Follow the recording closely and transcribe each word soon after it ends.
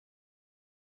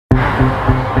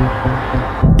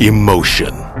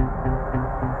Emotion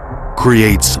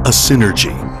creates a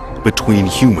synergy between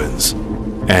humans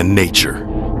and nature.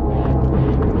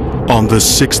 On the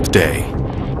sixth day,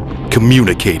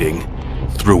 communicating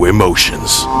through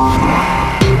emotions.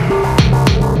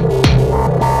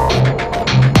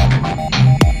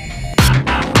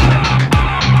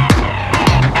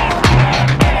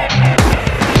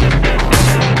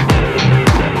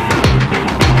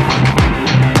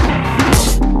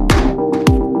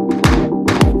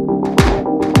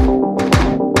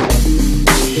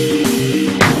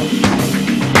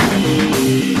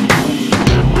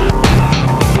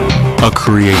 A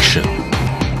creation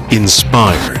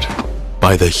inspired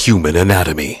by the human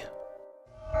anatomy.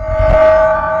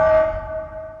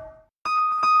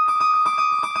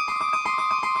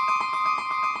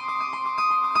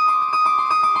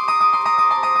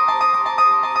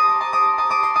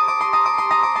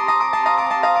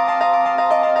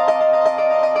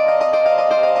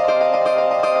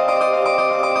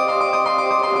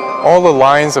 All the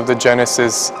lines of the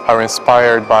Genesis are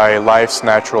inspired by life's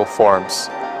natural forms,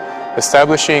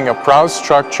 establishing a proud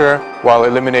structure while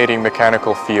eliminating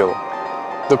mechanical feel.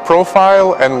 The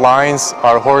profile and lines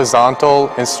are horizontal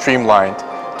and streamlined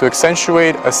to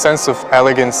accentuate a sense of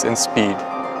elegance and speed.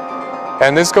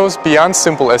 And this goes beyond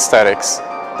simple aesthetics.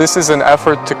 This is an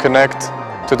effort to connect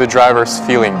to the driver's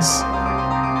feelings.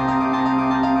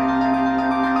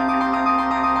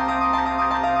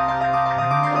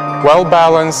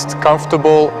 Well-balanced,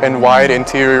 comfortable and wide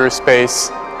interior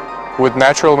space with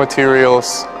natural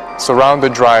materials surround the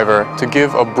driver to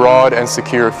give a broad and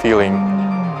secure feeling.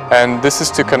 And this is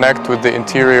to connect with the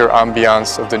interior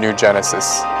ambiance of the new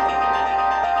Genesis.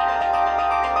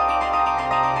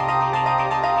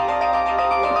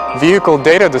 Vehicle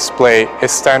data display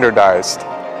is standardized.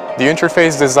 The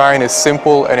interface design is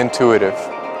simple and intuitive,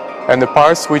 and the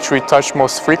parts which we touch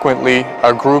most frequently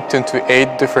are grouped into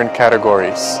 8 different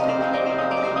categories.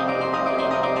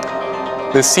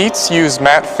 The seats use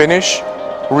matte finish,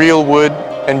 real wood,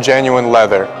 and genuine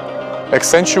leather,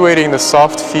 accentuating the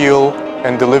soft feel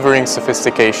and delivering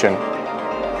sophistication.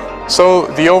 So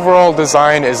the overall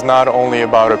design is not only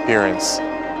about appearance.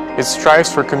 It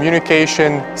strives for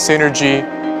communication, synergy,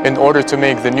 in order to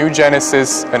make the new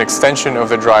Genesis an extension of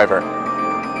the driver.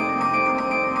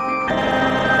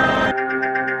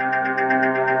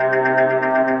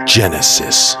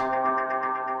 Genesis.